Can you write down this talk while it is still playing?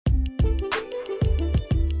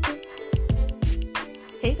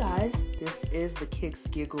Hey guys, this is the Kicks,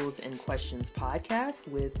 Giggles, and Questions podcast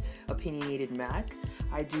with Opinionated Mac.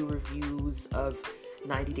 I do reviews of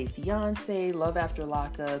 90 Day Fiancé, Life After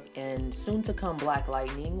Lockup, and soon to come Black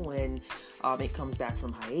Lightning when it comes back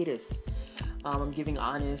from hiatus. I'm giving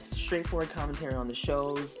honest, straightforward commentary on the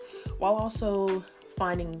shows while also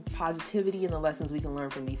finding positivity in the lessons we can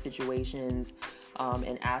learn from these situations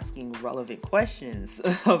and asking relevant questions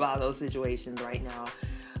about those situations right now.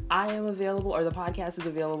 I am available, or the podcast is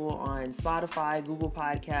available on Spotify, Google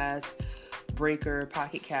Podcasts, Breaker,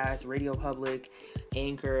 Pocket Cast, Radio Public,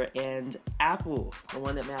 Anchor, and Apple, the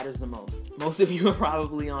one that matters the most. Most of you are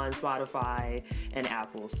probably on Spotify and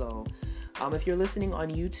Apple. So if you're listening on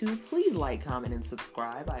YouTube, please like, comment, and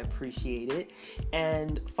subscribe. I appreciate it.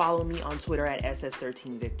 And follow me on Twitter at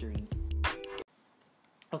SS13Victory.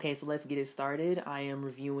 Okay, so let's get it started. I am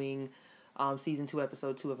reviewing Season 2,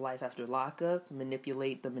 Episode 2 of Life After Lockup,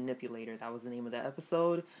 Manipulate the Manipulator. That was the name of the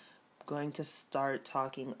episode. I'm going to start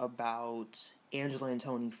talking about Angela and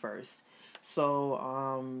Tony first.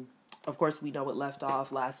 So, of course, we know it left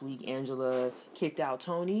off last week. Angela kicked out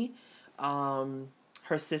Tony.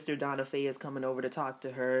 Her sister, Donna Faye, is coming over to talk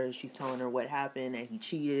to her. She's telling her what happened, that he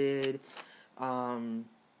cheated, and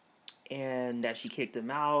that she kicked him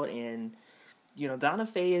out. And, you know, Donna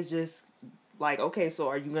Faye is just like, okay, so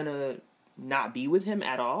are you going to not be with him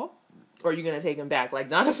at all? Or are you going to take him back? Like,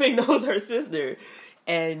 Donna Faye knows her sister.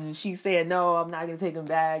 And she's saying, no, I'm not going to take him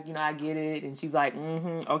back. You know, I get it. And she's like,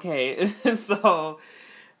 okay. So,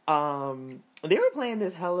 they were playing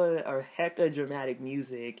this hecka dramatic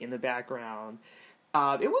music in the background.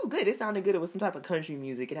 It was good. It sounded good. It was some type of country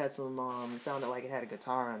music. It had some, it sounded like it had a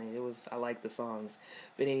guitar on it. I liked the songs.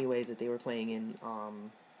 But anyways, that they were playing in,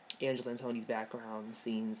 Angela and Tony's background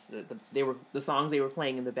scenes. The songs they were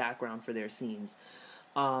playing in the background for their scenes.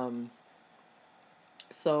 So,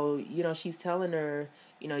 you know, she's telling her,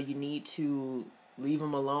 you know, you need to leave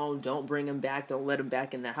him alone. Don't bring him back. Don't let him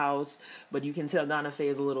back in the house. But you can tell Donna Faye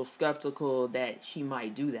is a little skeptical that she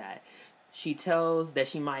might do that. She tells that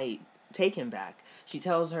she might take him back. She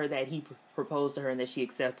tells her that he proposed to her and that she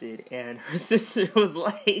accepted. And her sister was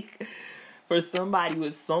like, for somebody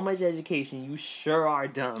with so much education, you sure are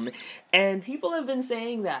dumb. And people have been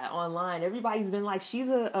saying that online. Everybody's been like, she's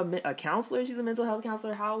a counselor. She's a mental health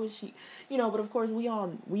counselor. How is she? You know, but of course, we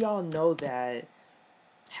all know that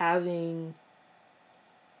having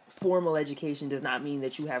formal education does not mean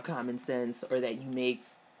that you have common sense or that you make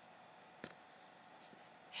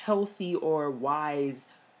healthy or wise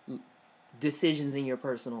decisions in your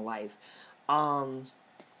personal life.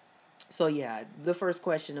 So yeah, the first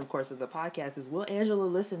question, of course, of the podcast is, will Angela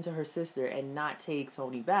listen to her sister and not take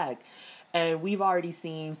Tony back? And we've already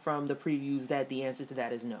seen from the previews that the answer to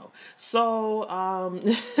that is no. So,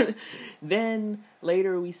 then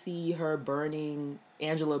later we see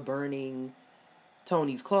Angela burning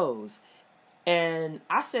Tony's clothes. And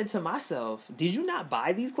I said to myself, did you not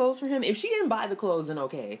buy these clothes for him? If she didn't buy the clothes, then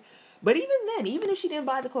okay. But even then, even if she didn't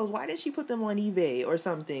buy the clothes, why didn't she put them on eBay or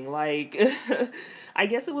something? Like, I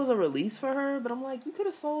guess it was a release for her, but I'm like, you could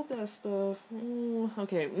have sold that stuff.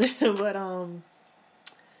 Okay. But,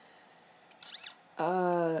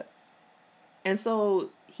 and so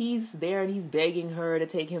he's there and he's begging her to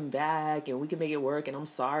take him back and we can make it work and I'm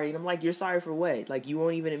sorry. And I'm like, you're sorry for what? Like, you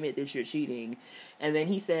won't even admit that you're cheating. And then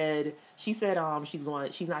she said, she's not going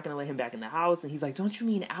to let him back in the house. And he's like, don't you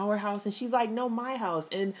mean our house? And she's like, no, my house.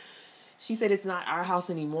 And she said, it's not our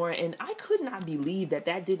house anymore. And I could not believe that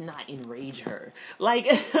did not enrage her. Like,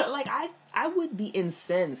 I would be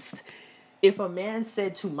incensed if a man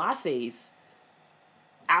said to my face,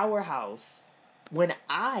 our house, when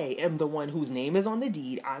I am the one whose name is on the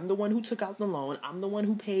deed. I'm the one who took out the loan. I'm the one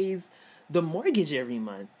who pays the mortgage every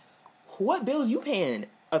month. What bills you paying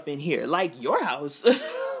up in here? Like, your house.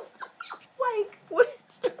 Like, what?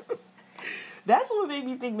 That's what made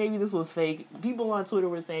me think maybe this was fake. People on Twitter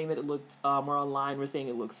were saying that it looked, or online were saying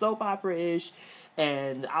it looked soap opera-ish.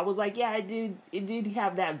 And I was like, yeah, it did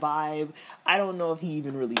have that vibe. I don't know if he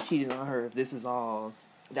even really cheated on her, if this is all,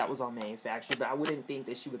 that was all manufactured. But I wouldn't think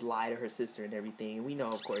that she would lie to her sister and everything. We know,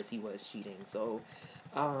 of course, he was cheating. So,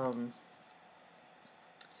 I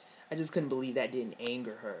just couldn't believe that didn't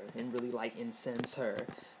anger her and really, like, incense her.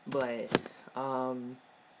 But,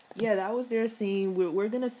 yeah, that was their scene. We're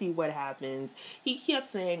going to see what happens. He kept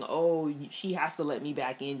saying, oh, she has to let me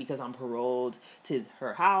back in because I'm paroled to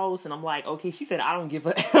her house. And I'm like, okay, she said, I don't give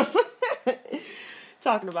a F.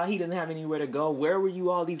 Talking about he doesn't have anywhere to go. Where were you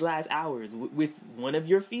all these last hours? With one of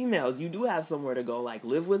your females. You do have somewhere to go. Like,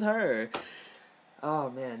 live with her. Oh,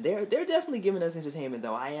 man. They're definitely giving us entertainment,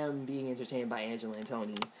 though. I am being entertained by Angela and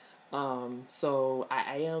Tony. So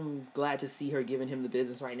I am glad to see her giving him the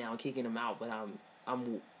business right now and kicking him out, but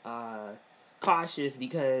I'm cautious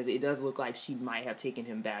because it does look like she might have taken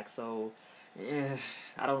him back. So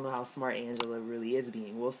I don't know how smart Angela really is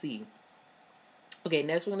being. We'll see. Okay,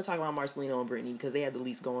 next we're going to talk about Marcelino and Brittany because they had the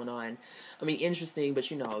least going on. I mean, interesting, but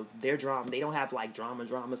they're drama. They don't have like drama,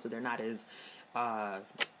 so they're not as uh,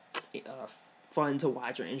 fun to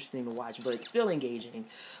watch or interesting to watch, but still engaging.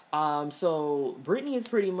 So Brittany is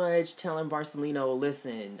pretty much telling Marcelino,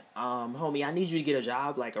 listen, homie, I need you to get a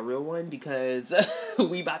job, like a real one, because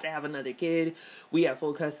we about to have another kid. We have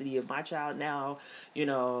full custody of my child now.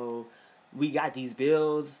 We got these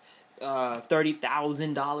bills,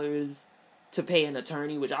 $30,000 to pay an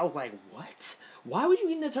attorney, which I was like, what? Why would you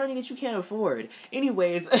get an attorney that you can't afford?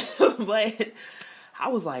 Anyways, but I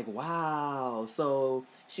was like, wow. So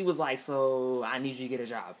she was like, so I need you to get a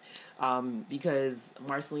job. Because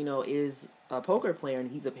Marcelino is a poker player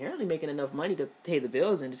and he's apparently making enough money to pay the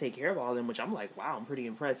bills and to take care of all of them, which I'm like, wow, I'm pretty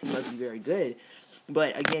impressed. He must be very good.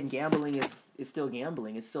 But again, gambling is still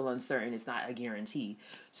gambling. It's still uncertain. It's not a guarantee.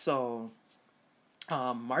 So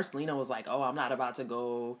Marcelino was like, oh, I'm not about to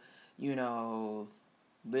go,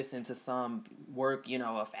 listen to some work,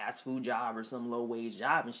 a fast food job or some low wage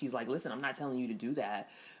job. And she's like, listen, I'm not telling you to do that,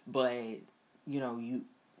 but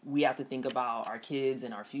we have to think about our kids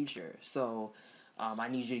and our future. So, I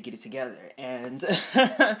need you to get it together. And,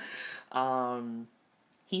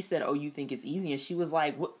 he said, oh, you think it's easy? And she was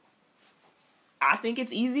like, what? I think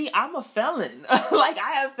it's easy. I'm a felon. Like,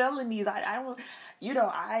 I have felonies. I don't,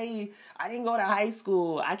 I didn't go to high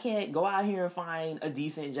school. I can't go out here and find a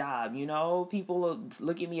decent job. People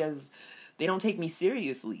look at me as they don't take me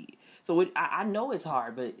seriously. So I know it's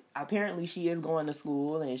hard, but apparently she is going to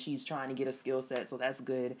school and she's trying to get a skill set. So that's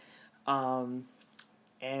good. And,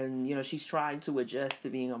 she's trying to adjust to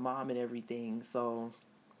being a mom and everything. So,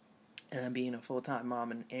 and being a full-time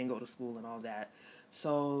mom and go to school and all that.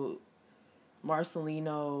 So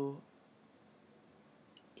Marcelino,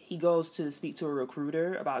 he goes to speak to a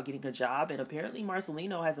recruiter about getting a job, and apparently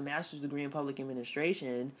Marcelino has a master's degree in public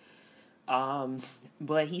administration,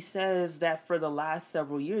 but he says that for the last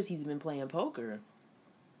several years he's been playing poker.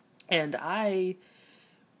 And I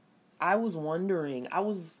was wondering, I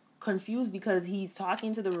was confused because he's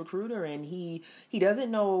talking to the recruiter and he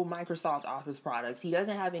doesn't know Microsoft Office products, he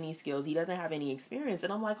doesn't have any skills, he doesn't have any experience,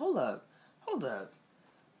 and I'm like, hold up.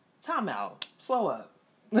 Time out. Slow up.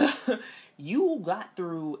 You got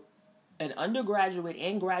through an undergraduate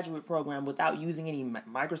and graduate program without using any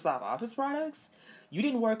Microsoft Office products? You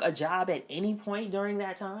didn't work a job at any point during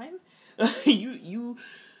that time? You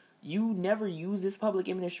never used this public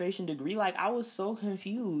administration degree? Like, I was so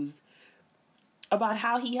confused about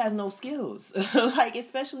how he has no skills. Like,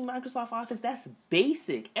 especially Microsoft Office, that's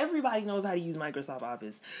basic. Everybody knows how to use Microsoft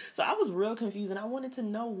Office. So I was real confused, and I wanted to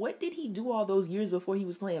know, what did he do all those years before he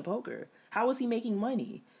was playing poker? How was he making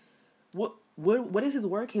money? What is his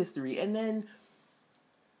work history? And then,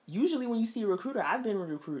 usually when you see a recruiter, I've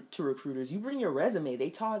been to recruiters, you bring your resume. They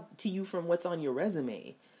talk to you from what's on your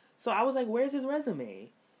resume. So I was like, where's his resume?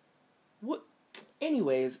 What?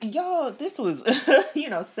 Anyways, y'all, this was,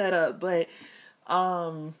 set up, but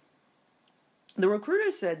the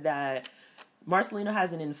recruiter said that Marcelino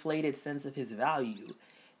has an inflated sense of his value,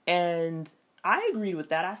 and I agreed with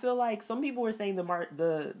that. I feel like some people were saying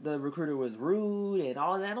the recruiter was rude and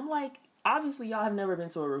all of that. I'm like, obviously y'all have never been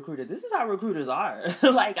to a recruiter. This is how recruiters are.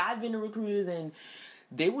 Like, I've been to recruiters and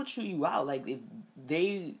they will chew you out. Like, if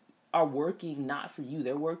they are working not for you,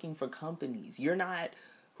 they're working for companies. You're not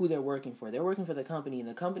who they're working for. They're working for the company, and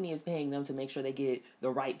the company is paying them to make sure they get the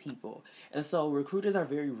right people. And so recruiters are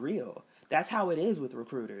very real. That's how it is with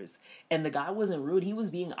recruiters. And the guy wasn't rude. He was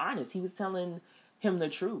being honest. He was telling him the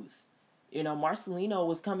truth. Marcelino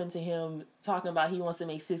was coming to him talking about he wants to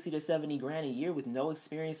make 60 to 70 grand a year with no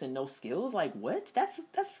experience and no skills. Like, what? That's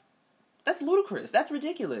ludicrous. That's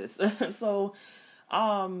ridiculous. So,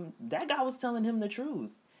 that guy was telling him the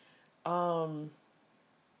truth.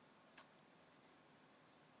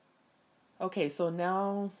 Okay, so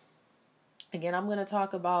now, again, I'm going to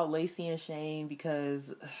talk about Lacey and Shane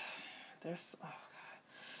because there's, oh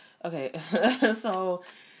God. Okay, so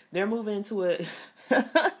they're moving into a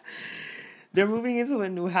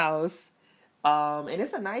new house, and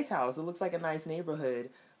it's a nice house. It looks like a nice neighborhood.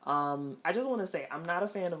 I just want to say, I'm not a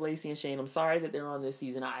fan of Lacey and Shane. I'm sorry that they're on this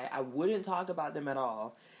season. I wouldn't talk about them at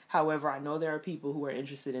all. However, I know there are people who are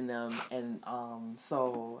interested in them, and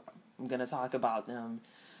so I'm going to talk about them.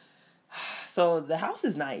 So the house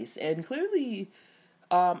is nice, and clearly,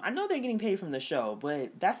 I know they're getting paid from the show,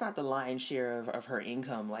 but that's not the lion's share of her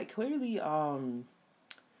income. Like, clearly,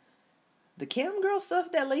 the the cam girl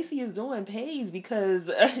stuff that Lacey is doing pays because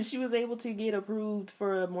she was able to get approved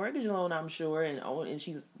for a mortgage loan, I'm sure, and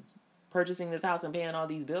she's purchasing this house and paying all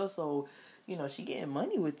these bills. So, she getting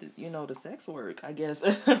money with the sex work, I guess.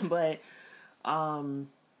 But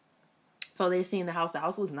so they're seeing the house. The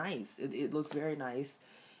house looks nice. It looks very nice,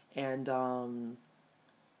 and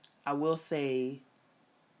I will say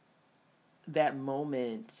that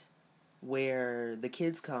moment where the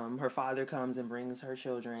kids come, her father comes and brings her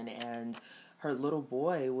children, and her little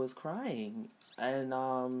boy was crying,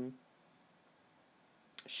 and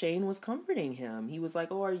Shane was comforting him. He was like,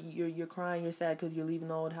 "Oh, you're crying? You're sad because you're leaving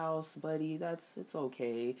the old house, buddy? It's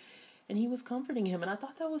okay." And he was comforting him, and I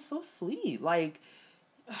thought that was so sweet. Like,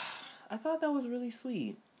 I thought that was really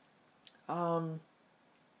sweet.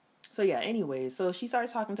 So yeah, anyways, so she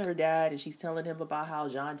starts talking to her dad, and she's telling him about how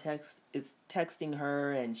John is texting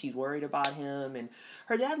her, and she's worried about him, and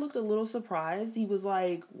her dad looked a little surprised. He was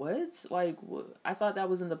like, "What? Like, I thought that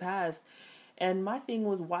was in the past." And my thing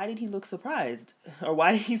was, why did he look surprised? Or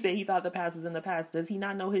why did he say he thought the past was in the past? Does he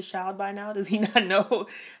not know his child by now? Does he not know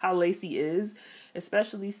how Lacey is?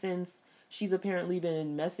 Especially since she's apparently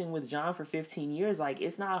been messing with John for 15 years. Like,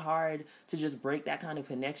 it's not hard to just break that kind of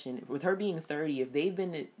connection. With her being 30, if they've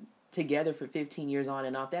been together for 15 years on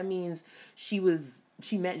and off, that means she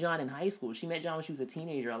met John in high school. She met John when she was a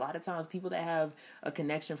teenager. A lot of times people that have a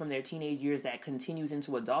connection from their teenage years that continues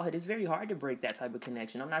into adulthood, it's very hard to break that type of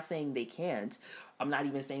connection. I'm not saying they can't. I'm not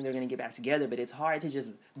even saying they're going to get back together, but it's hard to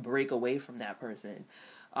just break away from that person.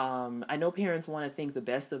 I know parents want to think the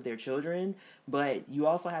best of their children, but you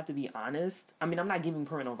also have to be honest. I mean, I'm not giving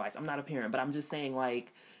parental advice. I'm not a parent, but I'm just saying,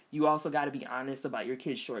 like, you also got to be honest about your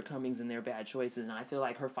kids' shortcomings and their bad choices. And I feel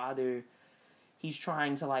like her father, he's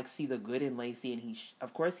trying to, like, see the good in Lacey, and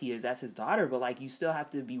of course he is, that's his daughter, but, like, you still have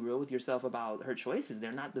to be real with yourself about her choices.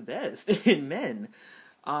 They're not the best in men.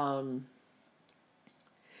 And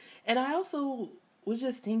I also was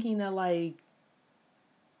just thinking that, like,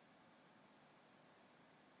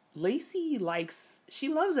 Lacey she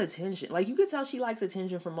loves attention. Like, you could tell she likes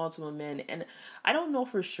attention from multiple men, and I don't know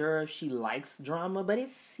for sure if she likes drama, but it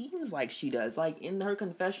seems like she does. Like, in her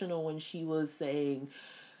confessional when she was saying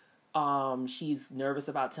she's nervous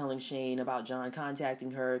about telling Shane about John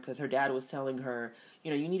contacting her because her dad was telling her,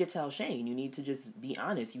 you need to tell Shane. You need to just be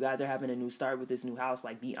honest. You guys are having a new start with this new house.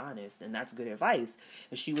 Like, be honest. And that's good advice.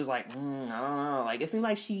 And she was like, I don't know. Like, it seemed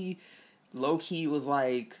like she low-key was,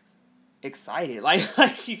 like, excited. Like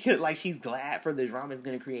she's glad for the drama it's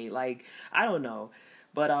going to create. Like, I don't know.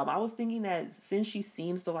 But I was thinking that since she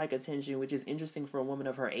seems to like attention, which is interesting for a woman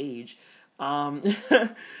of her age,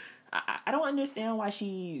 I don't understand why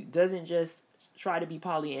she doesn't just try to be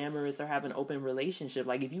polyamorous or have an open relationship.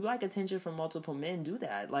 Like, if you like attention from multiple men, do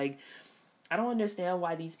that. Like, I don't understand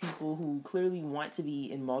why these people who clearly want to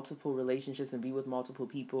be in multiple relationships and be with multiple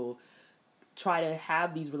people try to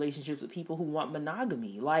have these relationships with people who want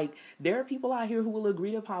monogamy. Like, there are people out here who will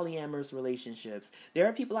agree to polyamorous relationships. There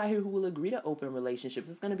are people out here who will agree to open relationships.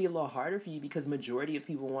 It's going to be a little harder for you because majority of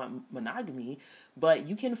people want monogamy, but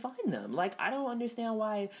you can find them. Like, I don't understand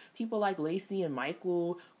why people like Lacey and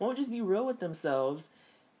Michael won't just be real with themselves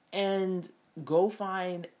and go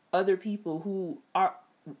find other people who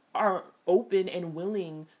are open and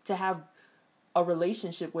willing to have a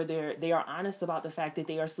relationship where they are honest about the fact that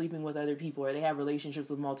they are sleeping with other people or they have relationships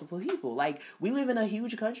with multiple people. Like, we live in a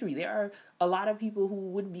huge country. There are a lot of people who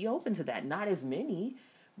would be open to that. Not as many,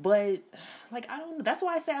 but, like, I don't know. That's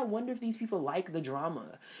why I say I wonder if these people like the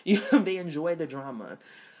drama. They enjoy the drama.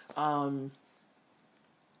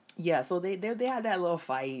 Yeah, so they had that little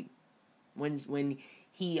fight when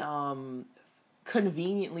he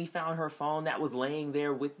conveniently found her phone that was laying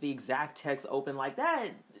there with the exact text open. Like,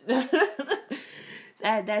 that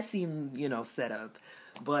that seemed, set up.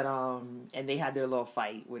 But and they had their little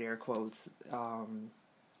fight with air quotes.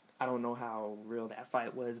 I don't know how real that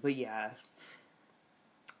fight was, but yeah.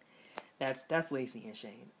 That's Lacey and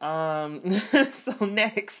Shane. So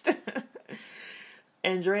next,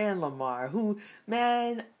 Andrea and Lamar, who,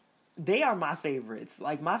 man, they are my favorites.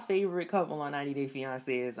 Like, my favorite couple on 90 Day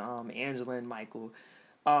Fiancé is Angela and Michael.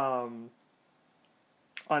 On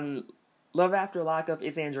Love After Lockup,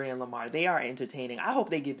 it's Andrea and Lamar. They are entertaining. I hope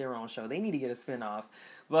they get their own show. They need to get a spinoff.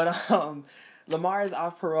 But Lamar is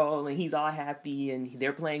off parole, and he's all happy, and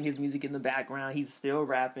they're playing his music in the background. He's still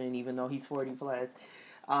rapping, even though he's 40 plus.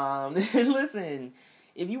 Listen,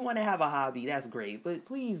 if you want to have a hobby, that's great. But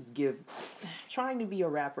please trying to be a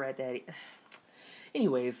rapper at that.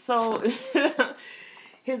 Anyways, so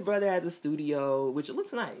his brother has a studio, which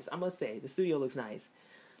looks nice. I must say, the studio looks nice.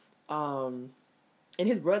 And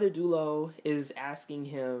his brother Dulo is asking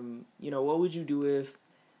him, what would you do if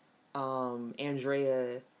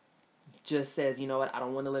Andrea just says, you know what, I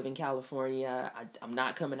don't want to live in California. I'm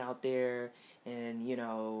not coming out there. And, you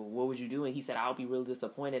know, what would you do? And he said, I'll be really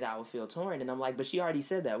disappointed. I would feel torn. And I'm like, but she already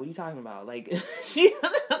said that. What are you talking about? Like,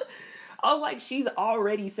 I was like, she's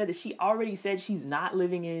already said that. She already said she's not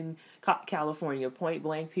living in California, point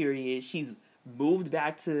blank, period. She's moved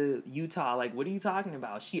back to Utah. Like, what are you talking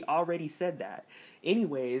about? She already said that.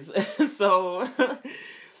 Anyways, so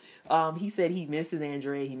he said he misses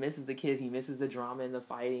Andrea, he misses the kids, he misses the drama and the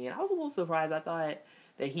fighting. And I was a little surprised. I thought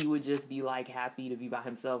that he would just be like happy to be by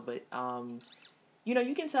himself. But, you know,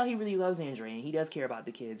 you can tell he really loves Andrea and he does care about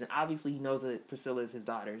the kids. And obviously he knows that Priscilla is his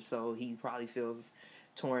daughter. So he probably feels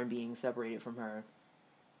torn being separated from her.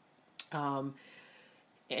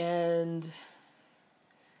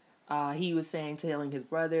 He was telling his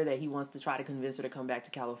brother that he wants to try to convince her to come back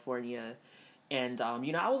to California. And,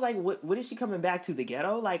 you know, I was like, what is she coming back to, the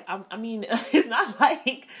ghetto? Like, I mean, it's not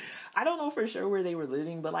like, I don't know for sure where they were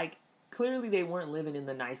living, but like, clearly they weren't living in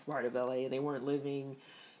the nice part of LA, and they weren't living,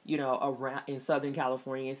 you know, around in Southern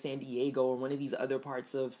California, in San Diego, or one of these other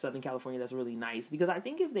parts of Southern California that's really nice. Because I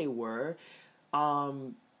think if they were,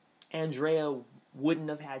 Andrea wouldn't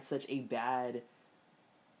have had such a bad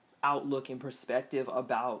outlook and perspective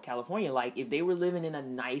about California. Like, if they were living in a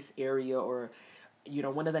nice area, or, you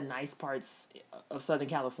know, one of the nice parts of Southern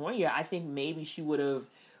California, I think maybe she would have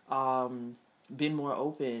been more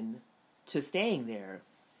open to staying there.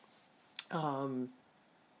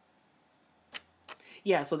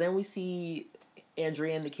 Yeah, so then we see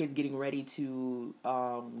Andrea and the kids getting ready to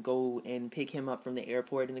go and pick him up from the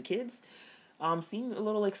airport, and the kids seem a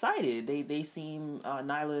little excited. They seem,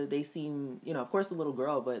 Nyla, they seem, you know, of course the little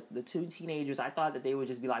girl, but the two teenagers, I thought that they would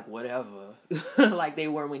just be like, whatever, like they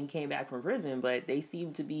were when he came back from prison, but they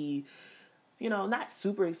seem to be, you know, not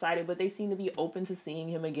super excited, but they seem to be open to seeing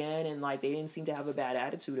him again, and like they didn't seem to have a bad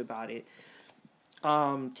attitude about it.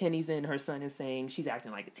 Tenny's and her son is saying she's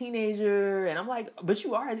acting like a teenager, and I'm like, but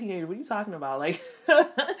you are a teenager, what are you talking about? Like,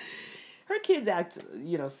 her kids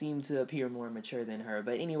seem to appear more mature than her.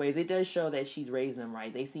 But anyways, it does show that she's raised them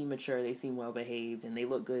right. They seem mature, they seem well behaved, and they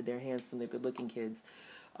look good. They're handsome, they're good looking kids.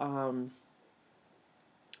 I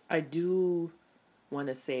do want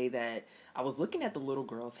to say that I was looking at the little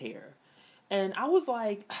girl's hair, and I was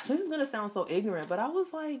like, this is gonna sound so ignorant, but I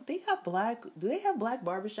was like, do they have black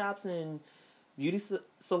barbershops and beauty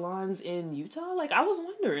salons in Utah? Like, I was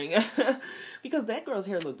wondering because that girl's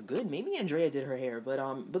hair looked good. Maybe Andrea did her hair, but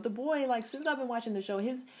the boy, like, since I've been watching the show,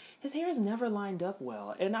 his hair has never lined up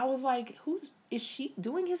well, and I was like, is she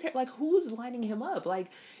doing his hair? Like, who's lining him up? Like,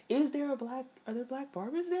 are there black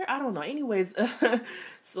barbers there? I don't know. Anyways,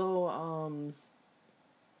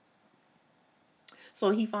 so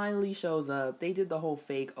he finally shows up. They did the whole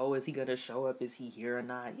fake, oh, is he going to show up? Is he here or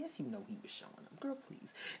not? Yes, you know he was showing up. Girl,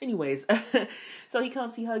 please. Anyways, so he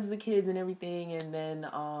comes, he hugs the kids and everything, and then,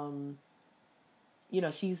 you know,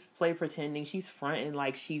 she's pretending. She's fronting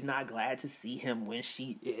like she's not glad to see him when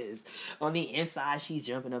she is. On the inside, she's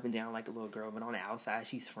jumping up and down like a little girl, but on the outside,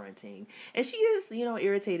 she's fronting. And she is, you know,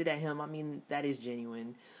 irritated at him. I mean, that is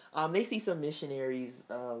genuine. They see some missionaries,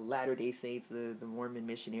 Latter-day Saints, the Mormon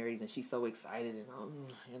missionaries, and she's so excited, and,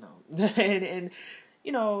 you know, and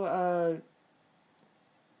you know,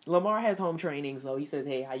 Lamar has home training, so he says,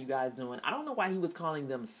 hey, how you guys doing? I don't know why he was calling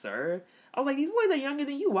them sir. I was like, these boys are younger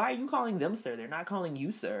than you. Why are you calling them sir? They're not calling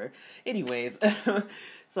you sir. Anyways,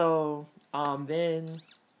 so, then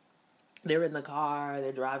they're in the car,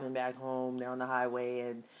 they're driving back home, they're on the highway,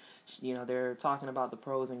 and you know, they're talking about the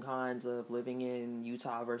pros and cons of living in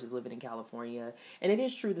Utah versus living in California. And it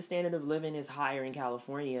is true, the standard of living is higher in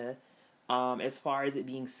California. As far as it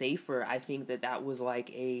being safer, I think that was like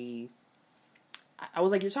I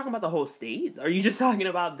was like, you're talking about the whole state? Or are you just talking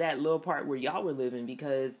about that little part where y'all were living?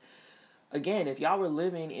 Because, again, if y'all were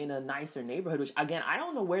living in a nicer neighborhood, which, again, I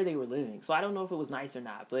don't know where they were living, so I don't know if it was nice or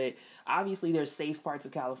not. But obviously there's safe parts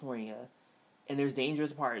of California, and there's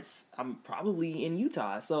dangerous parts, probably in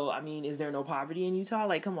Utah. So, I mean, is there no poverty in Utah?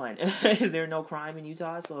 Like, come on. Is there no crime in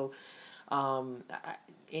Utah? So,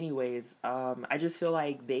 anyways, I just feel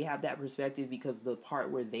like they have that perspective because the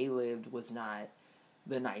part where they lived was not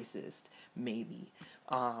the nicest, maybe.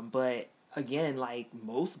 But, again, like,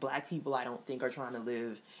 most black people, I don't think, are trying to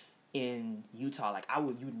live in Utah. Like,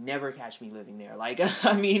 you'd never catch me living there. Like,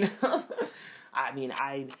 I mean...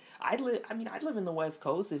 I'd live in the West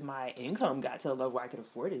Coast if my income got to a level where I could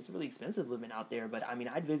afford it. It's really expensive living out there, but I mean,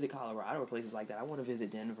 I'd visit Colorado or places like that. I want to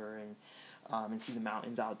visit Denver and see the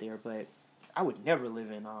mountains out there, but I would never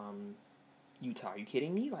live in Utah. Are you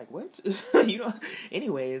kidding me? Like, what? You know.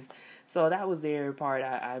 Anyways, so that was their part.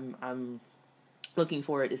 I'm looking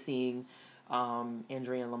forward to seeing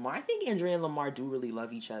Andrea and Lamar. I think Andrea and Lamar do really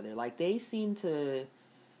love each other. Like, they're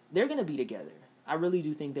going to be together. I really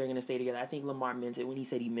do think they're going to stay together. I think Lamar meant it when he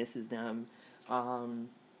said he misses them.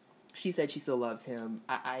 She said she still loves him.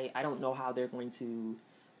 I don't know how they're going to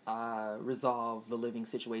resolve the living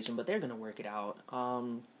situation, but they're going to work it out.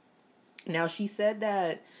 Now, she said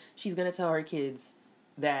that she's going to tell her kids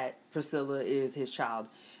that Priscilla is his child.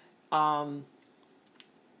 I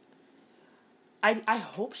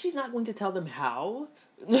hope she's not going to tell them how,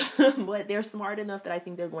 but they're smart enough that I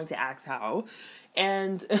think they're going to ask how.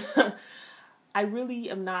 And I really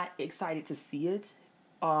am not excited to see it,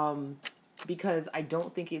 because I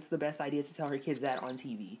don't think it's the best idea to tell her kids that on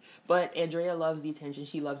TV. But Andrea loves the attention.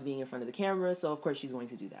 She loves being in front of the camera, so of course she's going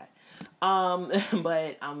to do that.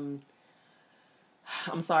 But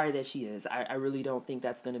I'm sorry that she is. I really don't think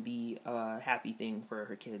that's going to be a happy thing for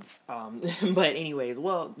her kids. But anyways,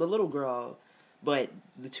 well, the little girl, but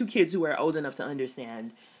the two kids who are old enough to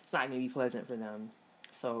understand, it's not going to be pleasant for them.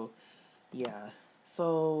 So, yeah.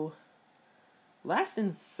 So, last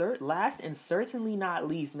and certainly not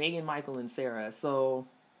least, Meghan, Michael, and Sarah. So,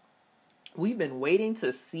 we've been waiting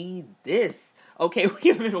to see this. Okay,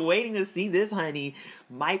 we've been waiting to see this, honey.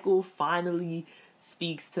 Michael finally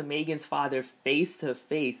speaks to Meghan's father face to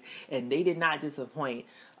face, and they did not disappoint.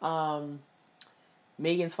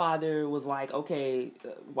 Meghan's father was like, okay,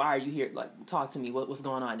 why are you here? Like, talk to me. What's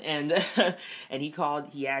going on? And and he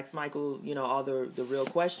asked Michael, all the real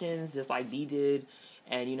questions, just like B did.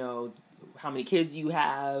 And, how many kids do you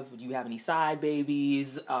have? Do you have any side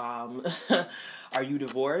babies? Are you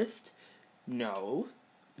divorced? No.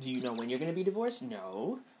 Do you know when you're going to be divorced?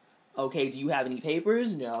 No. Okay, do you have any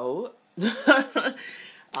papers? No.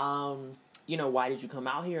 Why did you come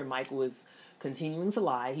out here? And Michael is continuing to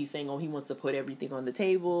lie. He's saying, he wants to put everything on the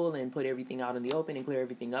table and put everything out in the open and clear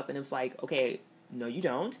everything up. And it's like, okay, no, you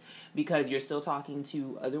don't, because you're still talking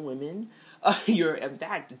to other women. You're, in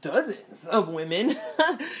fact, dozens of women,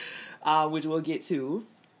 which we'll get to.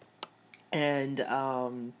 And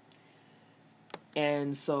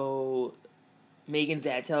so Meghan's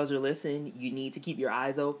dad tells her, listen, you need to keep your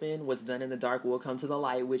eyes open. What's done in the dark will come to the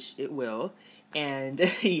light, which it will. And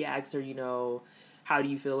he asked her, how do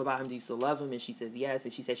you feel about him? Do you still love him? And she says yes.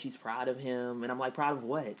 And she says she's proud of him. And I'm like, proud of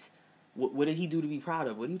what? What did he do to be proud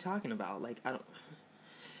of? What are you talking about? Like, I don't...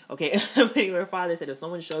 Okay, anyway, her father said, if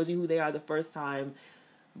someone shows you who they are the first time,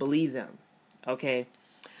 believe them. Okay?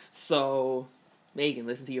 So, Meghan,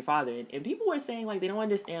 listen to your father. And people were saying, like, they don't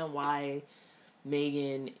understand why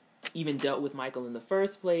Meghan even dealt with Michael in the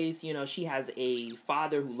first place. She has a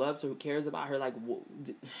father who loves her, who cares about her, like,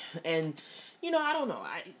 and, I don't know.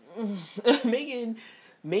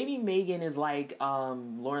 Maybe Meghan is like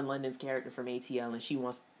Lauren London's character from ATL, and she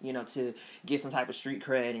wants, to get some type of street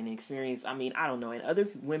cred and experience. I mean, I don't know. And other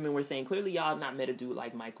women were saying, clearly y'all have not met a dude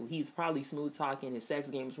like Michael. He's probably smooth talking. His sex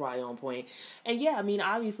game is probably on point. And yeah, I mean,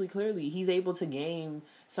 obviously, clearly, he's able to game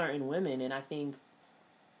certain women. And I think,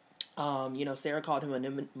 Sarah called him a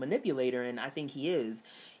manipulator, and I think he is.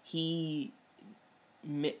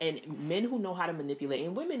 And men who know how to manipulate,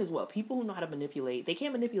 and women as well, people who know how to manipulate, they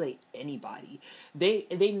can't manipulate anybody.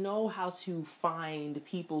 They know how to find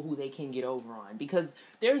people who they can get over on, because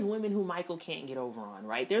there's women who Michael can't get over on,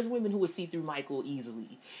 right? There's women who would see through Michael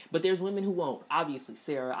easily, but there's women who won't. Obviously,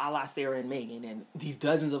 Sarah, a la Sarah and Meghan, and these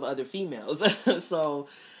dozens of other females. So,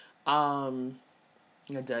 dozens,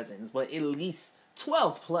 but at least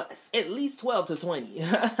 12 plus, at least 12 to 20.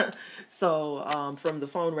 So, from the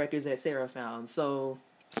phone records that Sarah found. So,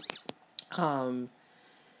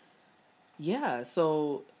 yeah,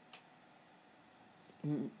 so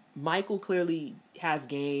Michael clearly has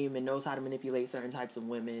game and knows how to manipulate certain types of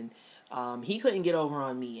women. He couldn't get over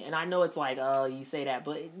on me. And I know it's like, oh, you say that,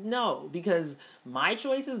 but no, because my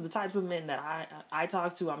choices, the types of men that I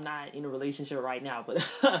talk to, I'm not in a relationship right now, but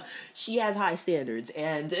she has high standards.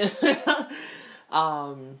 And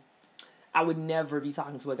I would never be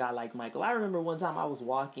talking to a guy like Michael. I remember one time I was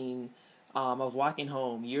walking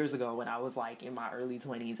home years ago when I was like in my early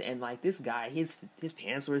 20s, and like this guy, his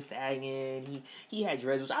pants were sagging. He had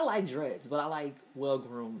dreads, which I like dreads, but I like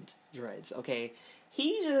well-groomed dreads. Okay.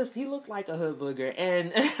 He looked like a hood booger,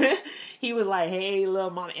 and he was like, hey, little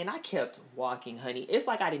mama, and I kept walking, honey. It's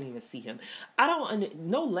like I didn't even see him.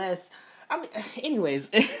 No less, anyways,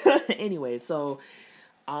 so,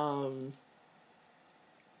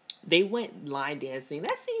 they went line dancing.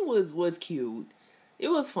 That scene was cute. It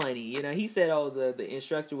was funny. He said, oh, the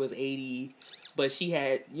instructor was 80, but she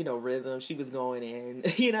had, rhythm. She was going in.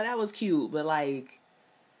 That was cute, but like,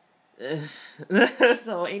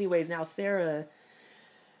 so anyways, now Sarah,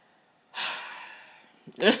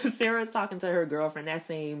 Sarah's talking to her girlfriend, that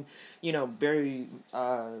same, very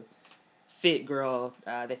fit girl.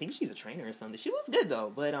 I think she's a trainer or something. She looks good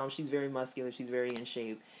though, but she's very muscular. She's very in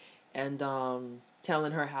shape, and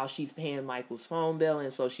telling her how she's paying Michael's phone bill,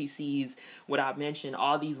 and so she sees what I mentioned,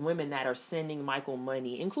 all these women that are sending Michael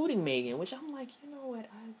money, including Megan, which I'm like, you know what?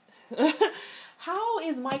 How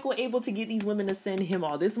is Michael able to get these women to send him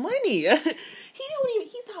all this money?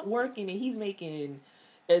 He's not working, and he's making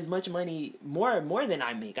as much money, more than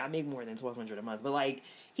I make. I make more than $1,200 a month, but like,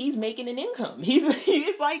 he's making an income. He's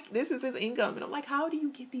like, this is his income, and I'm like, how do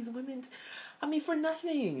you get these women for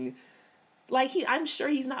nothing? Like, I'm sure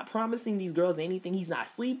he's not promising these girls anything. He's not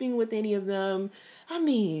sleeping with any of them. I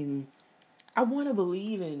want to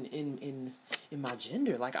believe in my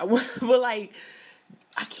gender. Like, I want, but like,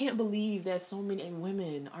 I can't believe that so many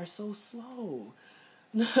women are so slow.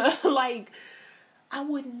 Like, I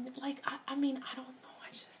wouldn't, like, I don't know.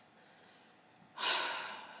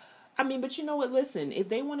 But you know what? Listen, if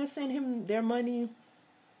they want to send him their money,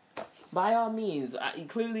 by all means.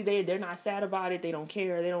 Clearly, they're not sad about it. They don't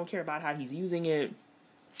care. They don't care about how he's using it.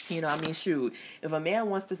 Shoot. If a man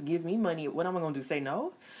wants to give me money, what am I going to do? Say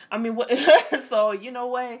no? What? So, you know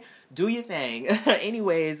what? Do your thing.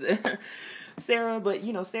 Anyways, Sarah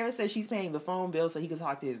said she's paying the phone bill so he can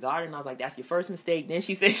talk to his daughter. And I was like, that's your first mistake. Then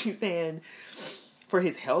she said she's paying for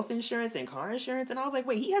his health insurance and car insurance. And I was like,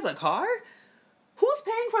 wait, he has a car? Who's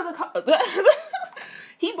paying for the car?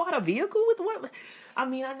 He bought a vehicle with what? I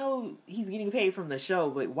know he's getting paid from the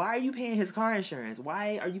show, but why are you paying his car insurance?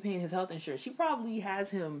 Why are you paying his health insurance? She probably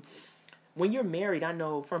has him, when you're married, I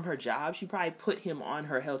know from her job, she probably put him on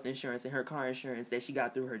her health insurance and her car insurance that she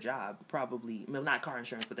got through her job. Probably, not car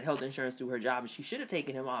insurance, but the health insurance through her job. And she should have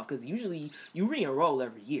taken him off, because usually you re-enroll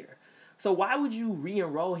every year. So why would you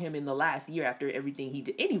re-enroll him in the last year after everything he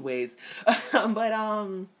did? Anyways,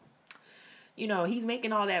 but he's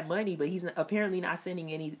making all that money, but he's apparently not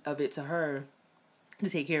sending any of it to her to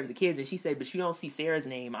take care of the kids. And she said, but you don't see Sarah's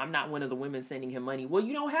name. I'm not one of the women sending him money. Well,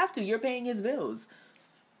 you don't have to. You're paying his bills.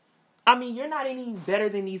 You're not any better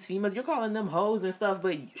than these females. You're calling them hoes and stuff,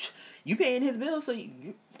 but you paying his bills, so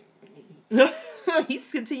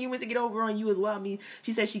he's continuing to get over on you as well.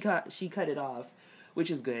 She said she cut it off, which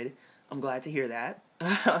is good. I'm glad to hear that.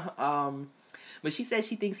 But she said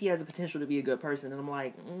she thinks he has the potential to be a good person. And I'm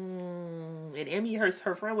like, And Emmy, her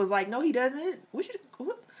friend, was like, no, he doesn't. What? She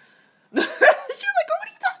was like, what are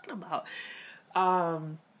you talking about?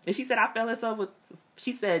 And she said,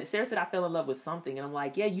 Sarah said, I fell in love with something. And I'm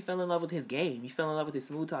like, yeah, you fell in love with his game. You fell in love with his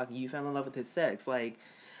smooth talking. You fell in love with his sex. Like,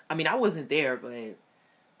 I wasn't there, but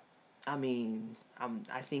I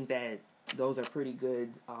think that those are pretty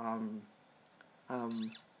good. I'm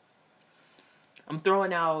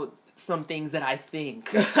throwing out some things that I think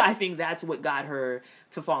that's what got her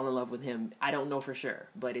to fall in love with him. I don't know for sure,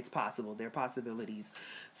 but it's possible. There are possibilities.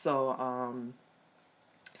 So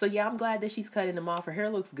yeah, I'm glad that she's cutting them off. Her hair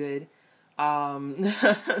looks good. I'm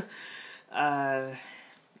glad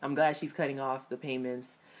she's cutting off the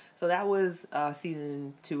payments. So that was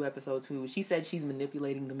season 2, episode 2. She said she's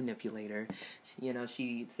manipulating the manipulator.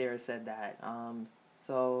 Sarah said that.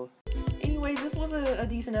 So anyways, this was a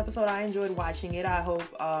decent episode. I enjoyed watching it. I hope,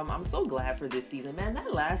 I'm so glad for this season, man.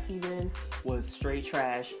 That last season was straight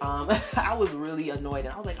trash. I was really annoyed,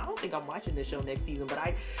 and I was like, I don't think I'm watching this show next season, but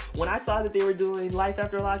when I saw that they were doing Life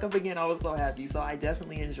After Lockup again, I was so happy. So I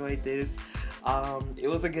definitely enjoyed this. It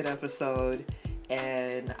was a good episode,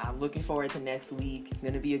 and I'm looking forward to next week. It's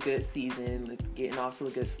going to be a good season, getting off to a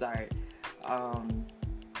good start.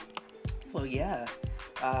 So yeah,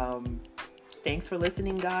 thanks for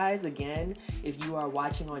listening, guys. Again, if you are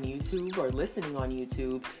watching on YouTube or listening on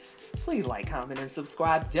YouTube, please like, comment, and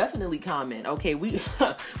subscribe. Definitely comment. Okay, we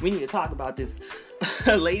need to talk about this.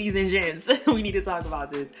 Ladies and gents, we need to talk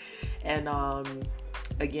about this. And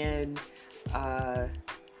again,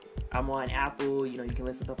 I'm on Apple. You can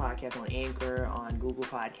listen to the podcast on Anchor, on Google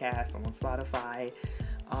Podcasts, I'm on Spotify.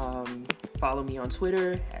 Follow me on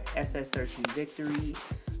Twitter at SS13Victory.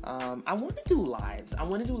 I want to do lives. I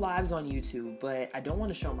want to do lives on YouTube, but I don't want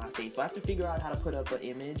to show my face. So I have to figure out how to put up an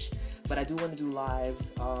image. But I do want to do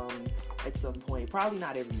lives at some point. Probably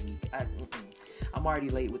not every week. I'm already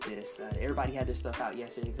late with this. Everybody had their stuff out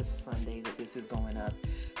yesterday because it's Sunday that this is going up.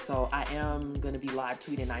 So I am going to be live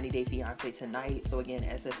tweeting 90 Day Fiancé tonight. So again,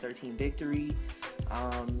 SS13Victory.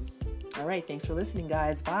 All right. Thanks for listening,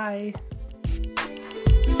 guys. Bye.